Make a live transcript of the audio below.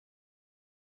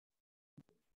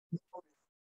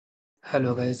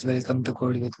Hello guys, welcome to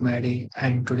Code with Maddie,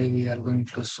 and today we are going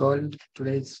to solve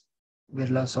today's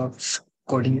BirlaSoft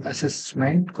coding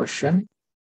assessment question.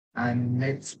 And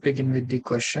let's begin with the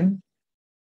question.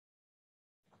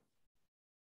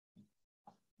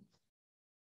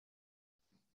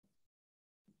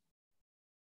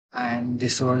 And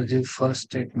this was the first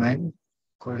statement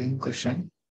coding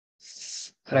question.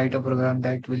 Write a program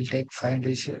that will take five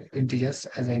integers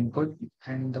as an input,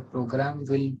 and the program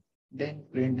will then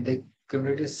print the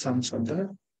cumulative sums of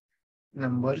the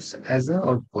numbers as an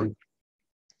output.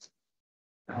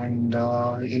 And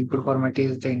input format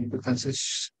is the input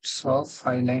consists of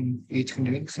five line each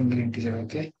containing single integer.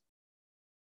 Okay,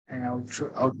 and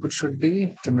output should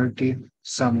be cumulative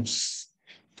sums.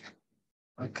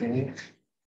 Okay,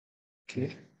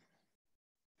 okay.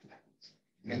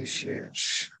 Let share.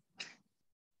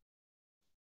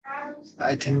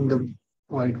 I think the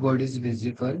whiteboard is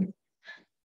visible.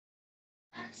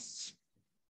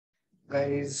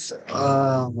 Guys,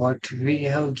 what we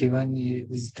have given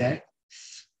is that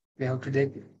we have to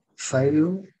take five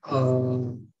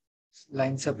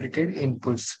line separated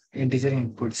inputs, integer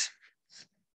inputs.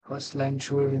 First line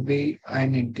should be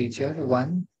an integer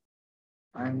one,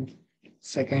 and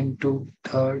second two,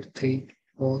 third three,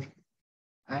 four,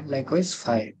 and likewise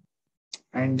five.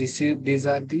 And these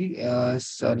are the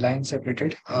line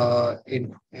separated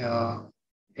in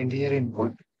integer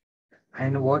input.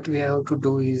 And what we have to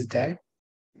do is that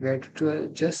we have to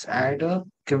just add a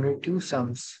cumulative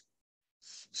sums.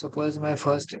 Suppose my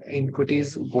first input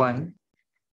is one,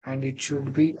 and it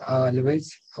should be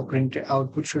always printed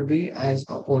output should be as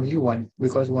only one,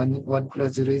 because one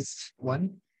plus zero is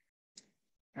one.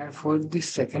 And for the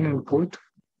second input,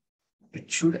 it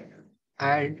should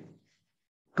add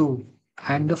 2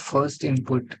 and the first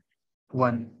input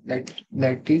 1, that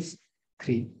is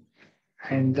 3,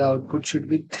 and the output should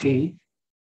be 3.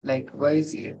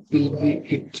 Likewise, it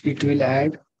will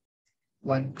add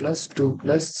 1 plus 2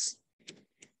 plus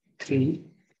 3,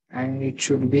 and it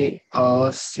should be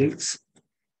 6.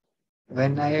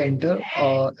 When I enter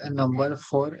a number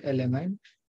for element,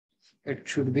 it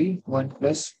should be 1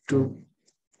 plus 2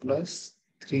 plus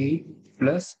 3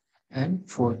 plus and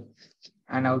 4,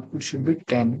 and output should be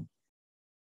 10.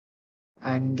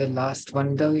 And the last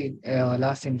one, the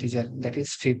last integer, that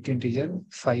is fifth integer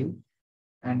 5,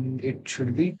 and it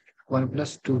should be 1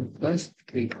 plus 2 plus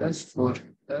 3 plus 4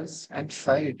 plus and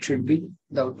 5. It should be,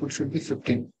 the output should be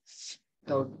 15.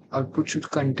 The output should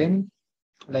contain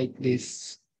like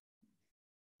this,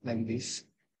 like this,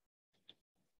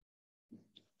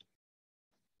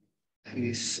 like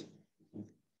this.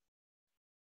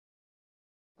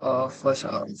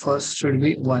 First should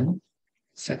be 1,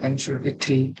 second should be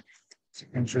 3,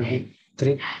 second should be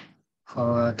 3,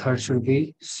 third should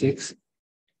be 6,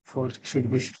 fourth should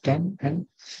be 10, and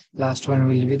last one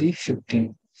will be the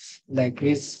 15.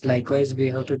 Likewise, we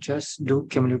have to just do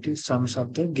cumulative sums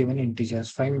of the given integers,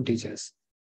 five integers.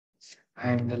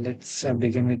 And let's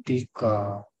begin with the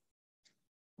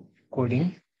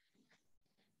coding.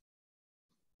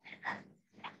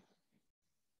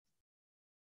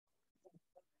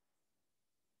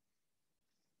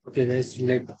 Okay, guys,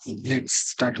 let's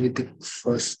start with the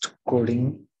first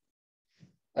coding.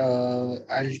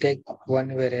 I'll take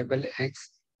one variable x,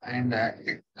 and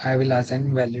I will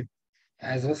assign value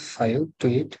as a 5 to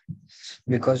it,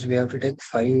 because we have to take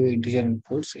five integer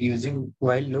inputs. Using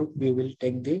while loop, we will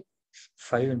take the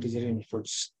five integer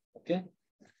inputs. Okay.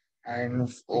 And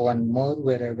one more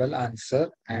variable answer,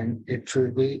 and it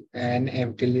should be an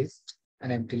empty list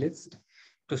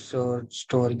to store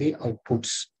the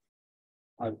outputs.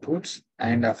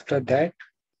 And after that,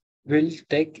 we'll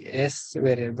take s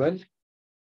variable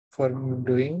for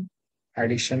doing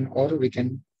addition, or we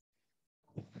can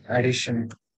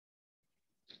addition.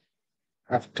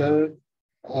 After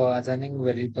assigning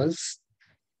variables,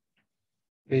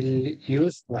 we'll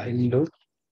use while loop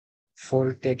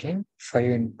for taking five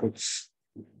inputs.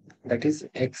 That is,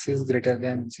 x is greater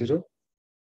than 0.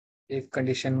 If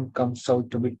condition comes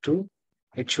out to be true,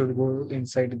 it should go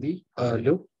inside the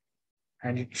loop,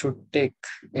 and it should take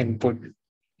input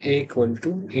a equal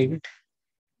to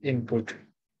input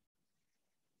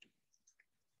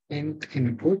int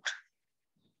input,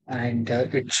 and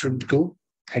it should do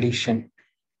addition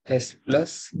s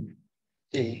plus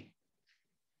a.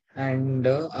 And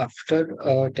after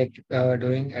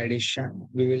doing addition,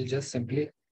 we will just simply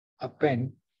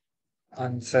append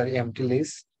answer empty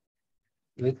list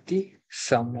with the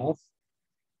sum of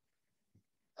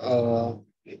uh,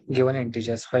 given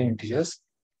integers, five integers.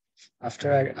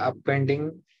 After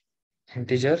appending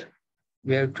integer,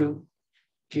 we have to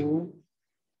give,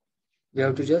 we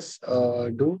have to just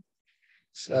do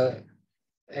So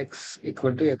x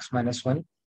equal to x minus 1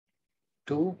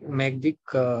 to make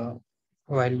the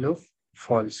while loop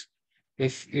false.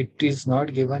 If it is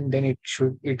not given, then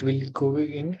it will go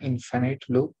in infinite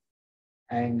loop,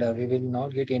 and we will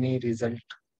not get any result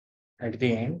at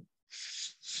the end.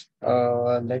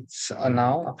 Let's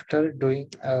now after doing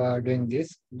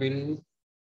this, we'll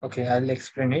okay. I'll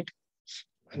explain it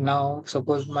now.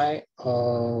 Suppose my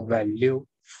value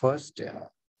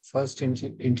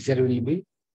integer will be,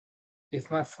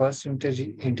 if my first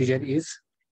integer is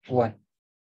one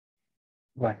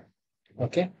one.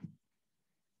 Okay,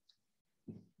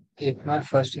 if my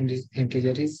first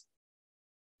integer is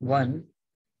one,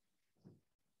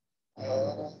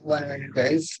 1 minute,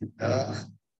 guys.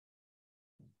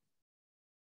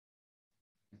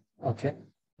 Okay,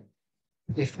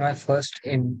 if my first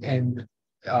in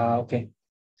okay,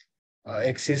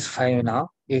 x is 5 now.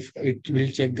 If it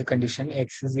will check the condition,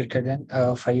 x is greater than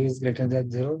 5 is greater than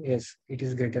 0. Yes, it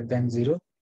is greater than 0.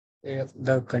 If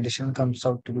the condition comes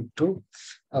out to be true,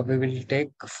 we will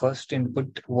take first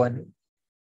input 1,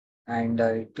 and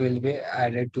it will be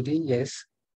added to the yes.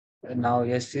 Now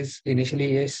yes is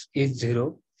initially yes is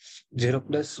 0. 0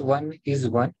 plus 1 is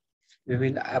 1. We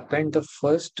will append the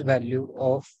first value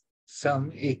of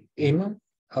sum in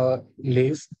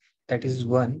list, that is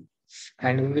 1,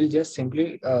 and we will just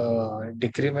simply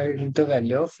decrement the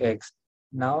value of x.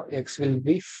 Now x will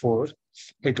be 4.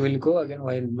 It will go again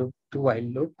while loop to while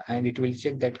loop, and it will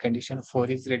check that condition 4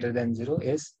 is greater than 0.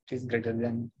 Yes, it is greater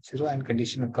than 0, and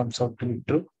condition comes out to be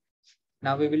true.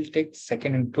 Now we will take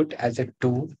second input as a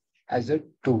 2, as a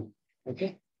 2.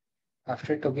 Okay.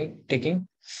 After taking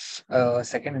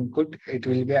second input, it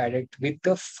will be added with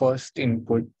the first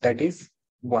input, that is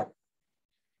 1.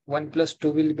 1 plus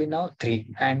 2 will be now 3.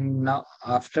 And now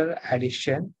after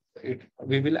addition,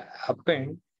 we will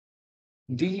append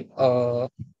the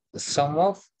sum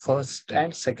of first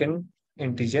and second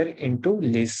integer into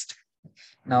list.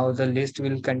 Now the list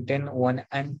will contain 1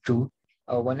 and 2,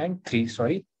 1 and 3,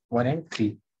 sorry, 1 and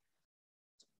 3.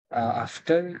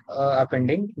 After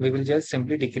appending, we will just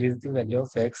simply decrease the value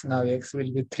of x. Now x will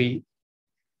be 3.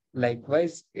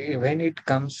 Likewise, when it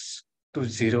comes to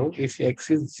 0, if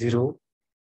x is 0,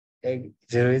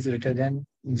 0 is greater than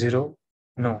 0,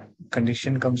 no,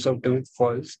 condition comes out to it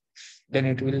false, then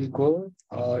it will go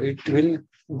out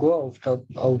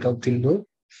of the loop.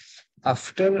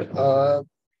 After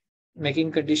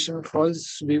making condition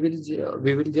false, we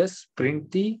will just print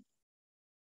the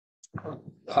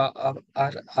our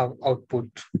output.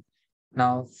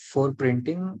 Now for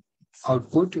printing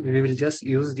output, we will just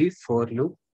use the for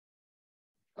loop.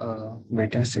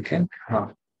 Wait a second.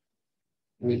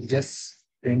 We'll just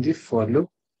print the for loop.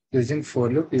 Using for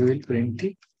loop, we will print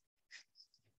the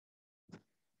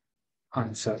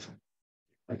answer.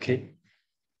 Okay.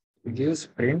 We use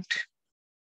print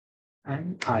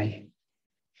and I.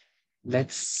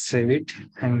 Let's save it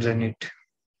and run it.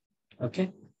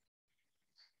 Okay.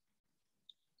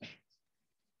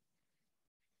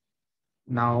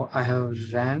 Now I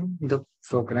have ran the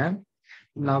program.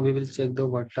 Now we will check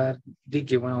what are the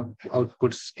given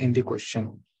outputs in the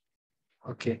question.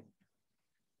 Okay.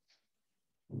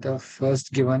 The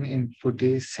first given input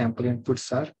is sample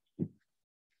inputs are.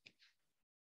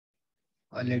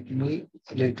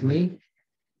 Let me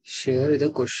share the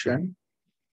question.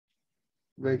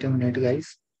 Wait a minute,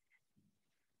 guys.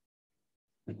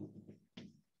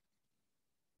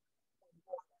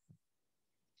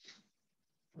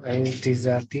 Guys, these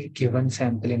are the given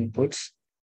sample inputs.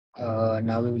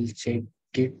 Now we will check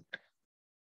it,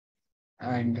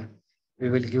 and we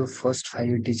will give first 5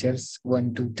 integers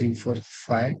 1, 2, 3, 4,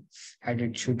 5, and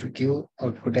it should give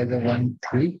output as a 1,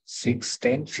 3, 6,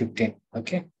 10, 15.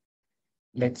 Okay,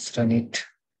 let's run it.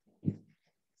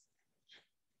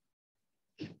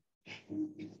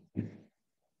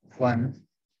 1,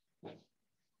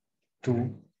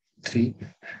 2, 3,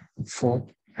 4,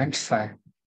 and 5.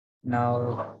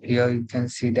 Now here you can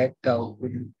see that the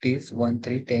output is 1,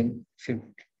 3, 10,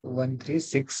 15, 1, 3,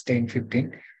 6, 10,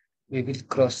 15. We will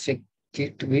cross check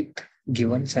it with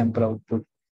given sample output.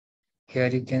 Here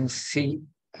you can see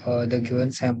the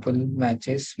given sample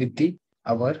matches with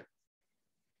our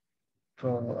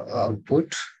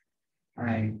output,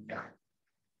 and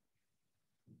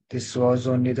this was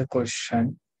only the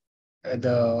question.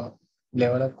 The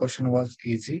level of question was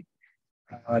easy.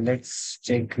 Let's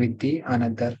check with the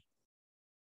another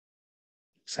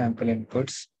sample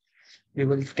inputs. We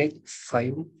will take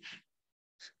 5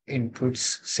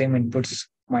 inputs, same inputs,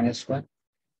 minus 1,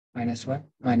 minus 1,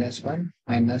 minus 1,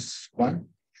 minus 1,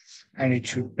 and it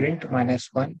should print minus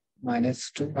 1,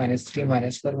 minus 2, minus 3,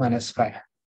 minus 4, minus 5.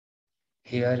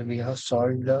 Here we have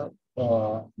solved the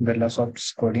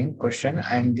BirlaSoft's coding question,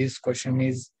 and this question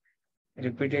is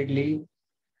repeatedly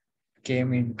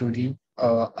came into the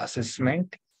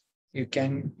assessment. You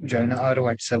can join our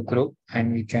WhatsApp group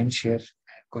and we can share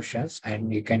questions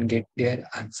and you can get their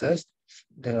answers.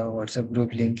 The WhatsApp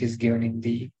group link is given in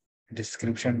the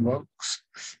description box.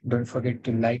 Don't forget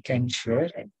to like and share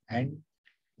and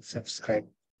subscribe.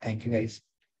 Thank you guys.